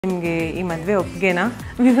ನಿಮಗೆ ಈ ಮದುವೆ ಒಪ್ಪಿಗೆನಾ?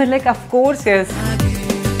 We were like of course Yes.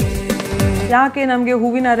 ಯಾಕೆ ನಮಗೆ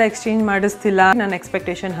ಹೂವಿನಾರ ಎಕ್ಸ್ಚೇಂಜ್ ಮಾಡಿಸ್ತಿಲ್ಲ? ನನ್ನ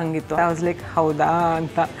ಎಕ್ಸ್ಪೆಕ್ಟೇಷನ್ ಹಂಗಿತ್ತು. ಐ ವಾಸ್ ಲೈಕ್ ಹೌದಾ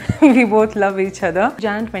ಅಂತ. We both love each other.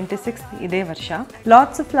 Jan 26 ಇದೇ ವರ್ಷ.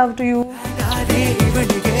 Lots of love to you.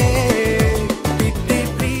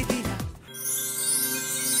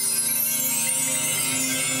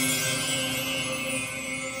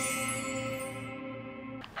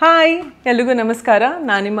 Hi, ಎಲ್ರಿಗೂ ನಮಸ್ಕಾರ.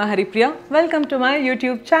 ನಾನು ನಿಮ್ಮ Haripriya. Welcome to my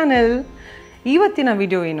YouTube channel. ಇವತ್ತಿನ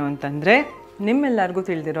ವಿಡಿಯೋ ಏನು ಅಂತಂದರೆ, ನಿಮ್ಮೆಲ್ಲರಿಗೂ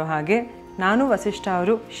ತಿಳಿದಿರೋ ಹಾಗೆ ನಾನು ವಸಿಷ್ಠ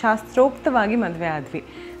ಅವರು ಶಾಸ್ತ್ರೋಕ್ತವಾಗಿ ಮದುವೆ ಆದ್ವಿ.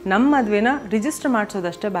 ನಮ್ಮ ಮದುವೆನ ರಿಜಿಸ್ಟರ್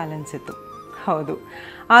ಮಾಡಿಸೋದಷ್ಟೇ ಬ್ಯಾಲೆನ್ಸ್ ಇತ್ತು. ಹೌದು,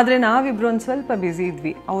 ಆದರೆ ನಾವಿಬ್ಬರು ಒಂದು ಸ್ವಲ್ಪ ಬ್ಯುಸಿ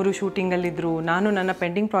ಇದ್ವಿ. ಅವರು ಶೂಟಿಂಗಲ್ಲಿದ್ದರು, ನಾನು ನನ್ನ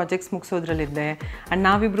ಪೆಂಡಿಂಗ್ ಪ್ರಾಜೆಕ್ಟ್ಸ್ ಮುಗಿಸೋದ್ರಲ್ಲಿದ್ದೆ. ಆ್ಯಂಡ್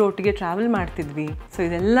ನಾವಿಬ್ಬರು ಒಟ್ಟಿಗೆ ಟ್ರಾವೆಲ್ ಮಾಡ್ತಿದ್ವಿ. ಸೊ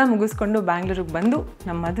ಇದೆಲ್ಲ ಮುಗಿಸ್ಕೊಂಡು ಬ್ಯಾಂಗ್ಳೂರಿಗೆ ಬಂದು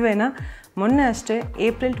ನಮ್ಮ ಮದುವೆನ ಮೊನ್ನೆ ಅಷ್ಟೇ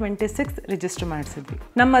April 26 ರಿಜಿಸ್ಟರ್ ಮಾಡಿಸಿದ್ವಿ.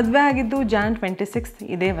 ನಮ್ಮ ಮದುವೆ ಆಗಿದ್ದು Jan 26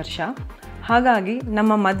 ಇದೇ ವರ್ಷ. ಹಾಗಾಗಿ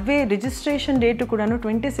ನಮ್ಮ ಮದುವೆ ರಿಜಿಸ್ಟ್ರೇಷನ್ ಡೇಟು ಕೂಡ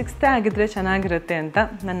 26 ಆಗಿದ್ದರೆ ಚೆನ್ನಾಗಿರುತ್ತೆ ಅಂತ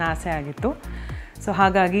ನನ್ನ ಆಸೆ ಆಗಿತ್ತು. ಸೊ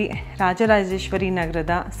ಹಾಗಾಗಿ ರಾಜರಾಜೇಶ್ವರಿ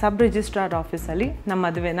ನಗರದ ಸಬ್ ರಿಜಿಸ್ಟ್ರಾರ್ ಆಫೀಸಲ್ಲಿ ನಮ್ಮ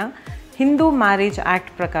ಮದುವೆನ ಹಿಂದೂ ಮ್ಯಾರೇಜ್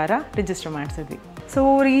ಆ್ಯಕ್ಟ್ ಪ್ರಕಾರ ರಿಜಿಸ್ಟರ್ ಮಾಡಿಸಿದ್ವಿ. ಸೊ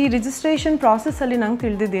ಈ ರಿಜಿಸ್ಟ್ರೇಷನ್ ಪ್ರಾಸೆಸ್ಸಲ್ಲಿ ನಂಗೆ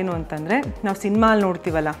ತಿಳಿದಿದ್ದೇನು ಅಂತಂದರೆ, ನಾವು ಸಿನಿಮಾಲ್ಲಿ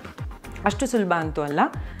ನೋಡ್ತೀವಲ್ಲ ಅಷ್ಟು ಸುಲಭ ಅಂತೂ ಅಲ್ಲ,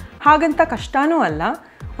 ಹಾಗಂತ ಕಷ್ಟನೂ ಅಲ್ಲ.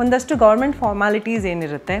 ಒಂದಷ್ಟು ಗೌರ್ಮೆಂಟ್ ಫಾರ್ಮಾಲಿಟೀಸ್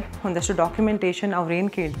ಏನಿರುತ್ತೆ, ಒಂದಷ್ಟು ಡಾಕ್ಯುಮೆಂಟೇಷನ್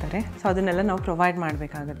ಅವ್ರೇನು ಕೇಳ್ತಾರೆ, ಸೊ ಅದನ್ನೆಲ್ಲ ನಾವು ಪ್ರೊವೈಡ್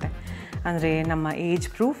ಮಾಡಬೇಕಾಗತ್ತೆ. ಅಂದರೆ ನಮ್ಮ ಏಜ್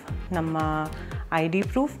ಪ್ರೂಫ್, ನಮ್ಮ ID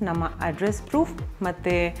ಪ್ರೂಫ್, ನಮ್ಮ ಅಡ್ರೆಸ್ ಪ್ರೂಫ್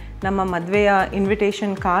ಮತ್ತು ನಮ್ಮ ಮದುವೆಯ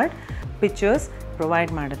ಇನ್ವಿಟೇಷನ್ ಕಾರ್ಡ್, ಪಿಕ್ಚರ್ಸ್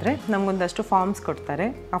ಪ್ರೊವೈಡ್ ಮಾಡಿದ್ರೆ ನಮಗೊಂದಷ್ಟು ಫಾರ್ಮ್ಸ್ ಕೊಡ್ತಾರೆ.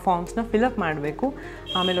 ಆ ಫಾರ್ಮ್ಸ್ನ ಫಿಲಪ್ ಮಾಡಬೇಕು.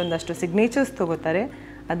 ಆಮೇಲೆ ಒಂದಷ್ಟು ಸಿಗ್ನೇಚರ್ಸ್ ತೊಗೋತಾರೆ.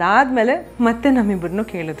 ಅದಾದಮೇಲೆ ಮತ್ತೆ ನಮ್ಮಿಬ್ಬರನ್ನೂ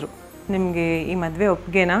ಕೇಳಿದ್ರು, ನಿಮಗೆ ಈ ಮದುವೆ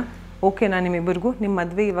ಒಪ್ಪಿಗೆನಾ? ಓಕೆನಾ ನಿಮ್ಮಿಬ್ಬರಿಗೂ? ನಿಮ್ಮ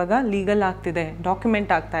ಮದುವೆ ಇವಾಗ ಲೀಗಲ್ ಆಗ್ತಿದೆ,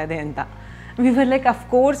 ಡಾಕ್ಯುಮೆಂಟ್ ಆಗ್ತಾ ಇದೆ ಅಂತ. We were like of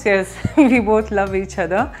course Yes, we both love each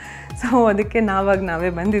other. So ಅದಕ್ಕೆ ನಾವೇ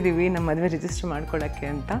ಬಂದಿದ್ದೀವಿ ನಮ್ಮ ಮದುವೆ ರಿಜಿಸ್ಟರ್ ಮಾಡ್ಕೊಳ್ಳೋಕ್ಕೆ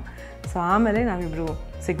ಅಂತ. ಸೊ ಆಮೇಲೆ ನಾವಿಬ್ಬರು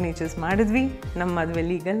ಸಿಗ್ನೇಚರ್ಸ್ ಮಾಡಿದ್ವಿ, ನಮ್ಮ ಮದುವೆ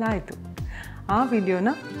ಲೀಗಲ್ ಆಯಿತು. ಆ ವಿಡಿಯೋನ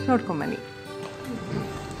ನೋಡ್ಕೊಂಬನ್ನಿ.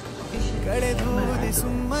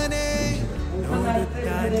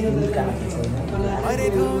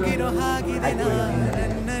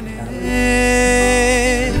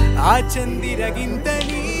 ಆ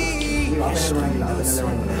ಚಂದಿರಗಿಂತಲೀ ಎಷ್ಟೊಂದು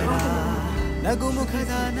ಸುಂದರ,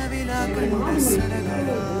 ನಗುಮುಖದ ನವಿಲ ಕಂಡು ಸಡಗರ,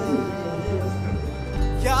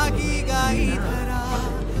 ಯಾಗೀಗ ಈ ಥರ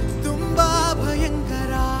ತುಂಬಾ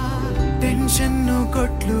ಭಯಂಕರ, ಟೆನ್ಷನ್ನು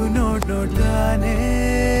ಕೊಟ್ಲು ನೋಡ್ತಾನೆ,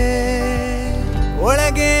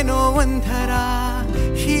 ಒಳಗೇನೋ ಒಂಥರ,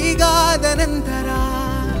 ಹೀಗಾದ ನಂತರ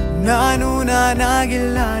ನಾನು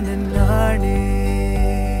ನಾನಾಗಿಲ್ಲ ನನ್ನಾಣೆ.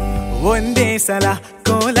 ಒಂದೇ ಸಲ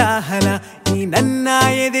ಕೋಲಾಹಲ ಈ ನನ್ನ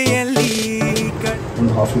ಎದೆಯಲ್ಲಿ,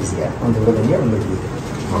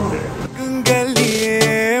 ಗುಂಗಲ್ಲಿಯೇ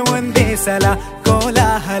ಒಂದೇ ಸಲ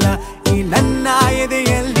ಕೋಲಾಹಲ ಈ ನನ್ನ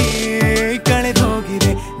ಎದೆಯಲ್ಲಿ,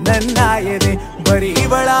 ಕಳೆದೋಗಿದೆ ನನ್ನ ಎದೆ ಬರೀ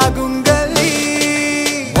ಇವಳ ಗುಂಗಲ್ಲಿ.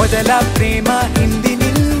 ಮೊದಲ ಪ್ರೇಮ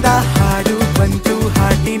ಇಂದಿನಿಂದ ಹಾಡು ಬಂತು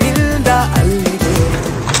ಹಾಟಿನಿಂದ ಅಲ್ಲಿಗೆ.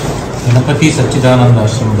 ಗಣಪತಿ ಸಚ್ಚಿದಾನಂದ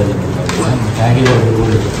ಆಶ್ರಮದಲ್ಲಿ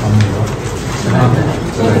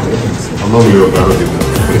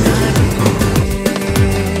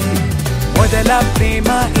ಮೊದಲ ಪ್ರೇಮ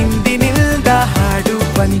ಇಂದಿನಿಂದ ಹಾಡು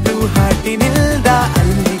ಬಂತು ಹಾಟಿನಿಂದ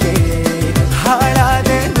ಅಲ್ಲಿಗೆ,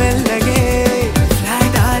 ಹಾಳಾದೆ ಮೆಲ್ಲಗೆ,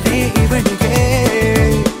 ಫ್ಲಾಟ್ ಆದೆ ಇವಳಿಗೆ,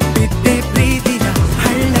 ಬಿದ್ದೆ ಪ್ರೀತಿಯ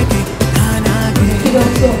ಹಳ್ಳಗೆ ನಾನಾಗೆ.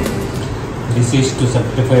 This is to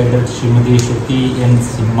certify that Srimati Shruti N.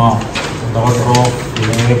 Simha, daughter of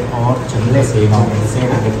late or Chandra Sena,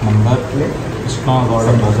 resided at number Krishna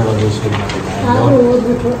Garden, Rajarajeshwari Nagar,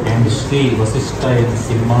 and Sri Vasishtha N.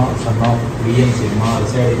 Simha, son of B.N. Simha,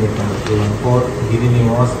 resided at number 314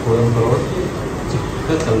 Girinivas, Coimbatore,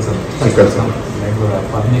 Chikkakalsan,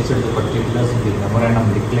 furnished the particulars in the memorandum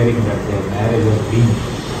declaring that their marriage was being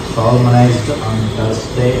solemnized on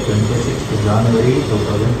Thursday, 26th January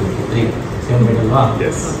 2023. Same middle one?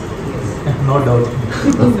 Yes. No doubt.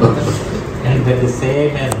 And that the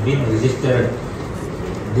same has been registered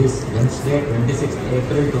this Wednesday, 26th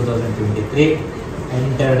April 2023,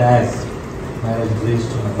 entered as marriage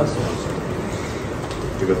register number so.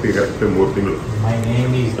 My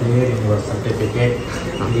name is there in your certificate.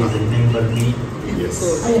 Please remember me. Yes.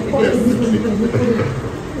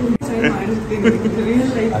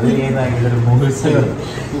 ಅಲ್ಲಿ ಏನಾಗಿದ್ರೆ ಮೂವೀಸಲ್ಲಿ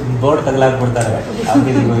board ತಗಲಾಕ್ಬಿಡ್ತಾರೆ,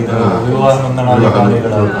 ವಿವಾಹ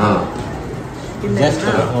ನೋಂದಣಿಗಳು. Just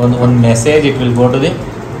ಒಂದು message, it will go to the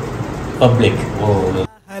public.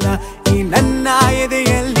 ಈ ನನ್ನ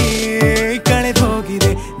ಎದೆಯಲ್ಲಿ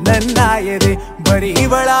ಕಳೆದೋಗಿದೆ ನನ್ನ ಎದೆ ಬರೀ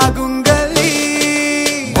ಇವಳ ಗುಂಗಲ್ಲಿ.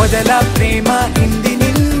 ಮೊದಲ ಪ್ರೇಮ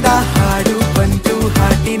ಇಂದಿನಿಂದ ಹಾಡು ಬಂತು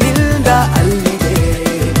ಹಾಟಿನಿಂದ ಅಲ್ಲಿಗೆ,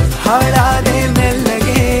 ಹಾಳಾದೆ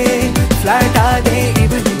ಮೆಲ್ಲಗೆ ಫ್ಲಾಟ್ ಆದೆ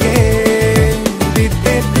ಇವನಿಗೆ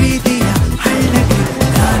ಬಿದ್ದೆ ಪ್ರೀತಿಯ ಹಳ್ಳಗೆ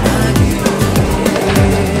ನಾನಾಗೆ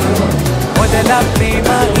ಮೊದಲ ಪ್ರೇಮ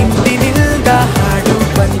ಇಂದಿನಿಲ್ದ ಹಾಡು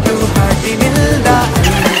ಬಂದು ಹಾಡಿನಿಲ್ದ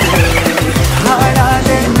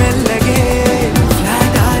ಹಾಳಾದೆ ಮೆಲ್ಲಗೆ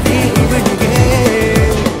ಫ್ಲಾಟ್ ಆದೆ ಇವನಿಗೆ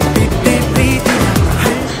ಬಿದ್ದೆ ಪ್ರೀತಿಯ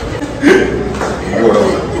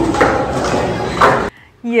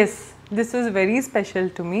S this was very special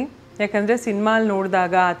to me. ಯಾಕಂದರೆ ಸಿನಿಮಾಲ್ಲಿ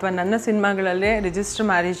ನೋಡಿದಾಗ ಅಥವಾ ನನ್ನ ಸಿನಿಮಾಗಳಲ್ಲೇ ರಿಜಿಸ್ಟರ್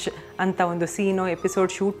ಮ್ಯಾರೇಜ್ ಅಂತ ಒಂದು ಸೀನೋ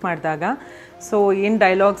ಎಪಿಸೋಡ್ ಶೂಟ್ ಮಾಡಿದಾಗ ಸೊ ಏನು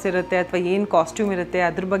ಡೈಲಾಗ್ಸ್ ಇರುತ್ತೆ ಅಥವಾ ಏನು ಕಾಸ್ಟ್ಯೂಮ್ ಇರುತ್ತೆ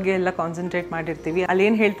ಅದ್ರ ಬಗ್ಗೆ ಎಲ್ಲ ಕಾನ್ಸಂಟ್ರೇಟ್ ಮಾಡಿರ್ತೀವಿ, ಅಲ್ಲಿ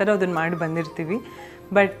ಏನು ಹೇಳ್ತಾರೋ ಅದನ್ನು ಮಾಡಿ ಬಂದಿರ್ತೀವಿ.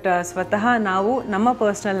 ಬಟ್ ಸ್ವತಃ ನಾವು ನಮ್ಮ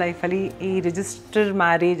ಪರ್ಸ್ನಲ್ ಲೈಫಲ್ಲಿ ಈ ರಿಜಿಸ್ಟರ್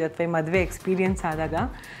ಮ್ಯಾರೇಜ್ ಅಥವಾ ಮದುವೆ ಎಕ್ಸ್ಪೀರಿಯನ್ಸ್ ಆದಾಗ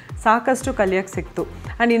ಸಾಕಷ್ಟು ಕಲಿಯೋಕ್ಕೆ ಸಿಕ್ತು.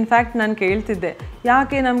 ಆ್ಯಂಡ್ ಇನ್ಫ್ಯಾಕ್ಟ್ ನಾನು ಕೇಳ್ತಿದ್ದೆ,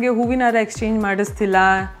 ಯಾಕೆ ನಮಗೆ ಹೂವಿನಾರ ಎಕ್ಸ್ಚೇಂಜ್ ಮಾಡಿಸ್ತಿಲ್ಲ,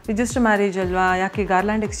 ರಿಜಿಸ್ಟರ್ ಮ್ಯಾರೇಜ್ ಅಲ್ವಾ, ಯಾಕೆ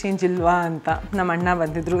ಗಾರ್ಲ್ಯಾಂಡ್ ಎಕ್ಸ್ಚೇಂಜ್ ಇಲ್ವಾ ಅಂತ ನಮ್ಮ ಅಣ್ಣ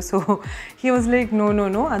ಬಂದಿದ್ದರು. So he was like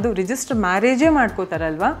no ಅದು ರಿಜಿಸ್ಟರ್ ಮ್ಯಾರೇಜೇ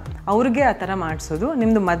ಮಾಡ್ಕೋತಾರಲ್ವ ಅವ್ರಿಗೆ ಆ ಥರ ಮಾಡಿಸೋದು,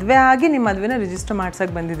 ನಿಮ್ಮದು ಮದುವೆ ಆಗಿ ನಿಮ್ಮ ಮದುವೆನ ರಿಜಿಸ್ಟರ್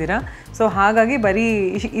ಮಾಡ್ಸೋಕ್ಕೆ ಬಂದಿದ್ದೀರಾ, ಸೊ ಹಾಗಾಗಿ ಬರೀ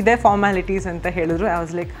ಇದೇ ಫಾರ್ಮ್ಯಾಲಿಟೀಸ್ ಅಂತ ಹೇಳಿದ್ರು. ಐ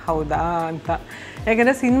ವಾಸ್ ಲೈಕ್ ಹೌದಾ ಅಂತ.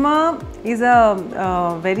 ಯಾಕೆಂದರೆ cinema is a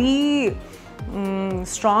very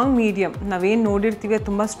strong medium. ನಾವೇನು ನೋಡಿರ್ತೀವಿ ಅದು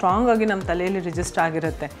ತುಂಬ ಸ್ಟ್ರಾಂಗಾಗಿ ನಮ್ಮ ತಲೆಯಲ್ಲಿ ರಿಜಿಸ್ಟರ್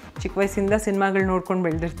ಆಗಿರುತ್ತೆ. ಚಿಕ್ಕ ವಯಸ್ಸಿಂದ ಸಿನಿಮಾಗಳು ನೋಡ್ಕೊಂಡು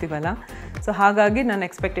ಬೆಳೆದಿರ್ತೀವಲ್ಲ, ಸೊ ಹಾಗಾಗಿ ನನ್ನ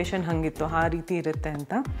ಎಕ್ಸ್ಪೆಕ್ಟೇಷನ್ ಹಾಗಿತ್ತು ಆ ರೀತಿ ಇರುತ್ತೆ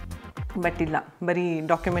ಅಂತ. ಬಟ್ ಇಲ್ಲ, ಬರೀ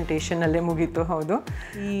ಡಾಕ್ಯುಮೆಂಟೇಷನಲ್ಲೇ ಮುಗೀತು. ಹೌದು,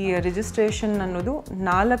 ಈ ರಿಜಿಸ್ಟ್ರೇಷನ್ ಅನ್ನೋದು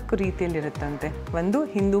 4 ರೀತಿಯಲ್ಲಿರುತ್ತಂತೆ. ಒಂದು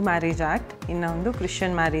ಹಿಂದೂ ಮ್ಯಾರೇಜ್ ಆ್ಯಕ್ಟ್, ಇನ್ನೊಂದು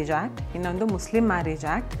ಕ್ರಿಶ್ಚಿಯನ್ ಮ್ಯಾರೇಜ್ ಆ್ಯಕ್ಟ್, ಇನ್ನೊಂದು ಮುಸ್ಲಿಂ ಮ್ಯಾರೇಜ್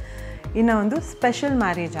ಆ್ಯಕ್ಟ್, ಇನ್ನೊಂದು ಸ್ಪೆಷಲ್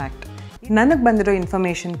ಮ್ಯಾರೇಜ್ ಆ್ಯಕ್ಟ್. ನನಗೆ ಬಂದಿರೋ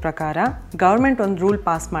ಇನ್ಫಾರ್ಮೇಷನ್ ಪ್ರಕಾರ ಗೌರ್ಮೆಂಟ್ ಒಂದು ರೂಲ್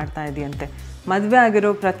ಪಾಸ್ ಮಾಡ್ತಾ ಇದೆಯಂತೆ, ಮದುವೆ ಆಗಿರೋ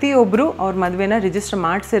ಪ್ರತಿಯೊಬ್ಬರು ಅವ್ರ ಮದುವೆನ ರಿಜಿಸ್ಟರ್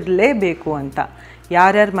ಮಾಡಿಸಿರಲೇಬೇಕು ಅಂತ.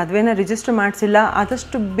 ಯಾರ್ಯಾರು ಮದುವೆನ ರಿಜಿಸ್ಟರ್ ಮಾಡಿಸಿಲ್ಲ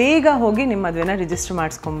ಆದಷ್ಟು ಬೇಗ ಹೋಗಿ ನಿಮ್ಮ ಮದುವೆನ ರಿಜಿಸ್ಟರ್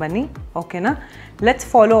ಮಾಡಿಸ್ಕೊಂಬನ್ನಿ. ಓಕೆನಾ? Let's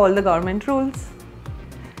follow all the government rules.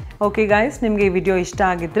 Okay guys, ನಿಮಗೆ ಈ ವಿಡಿಯೋ ಇಷ್ಟ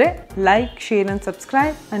ಆಗಿದ್ದರೆ like, share and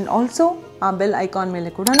subscribe and also ಆ ಬೆಲ್ ಐಕಾನ್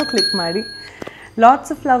ಮೇಲೆ ಕೂಡ ಕ್ಲಿಕ್ ಮಾಡಿ.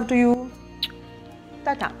 Lots of love to you.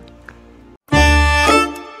 Tata.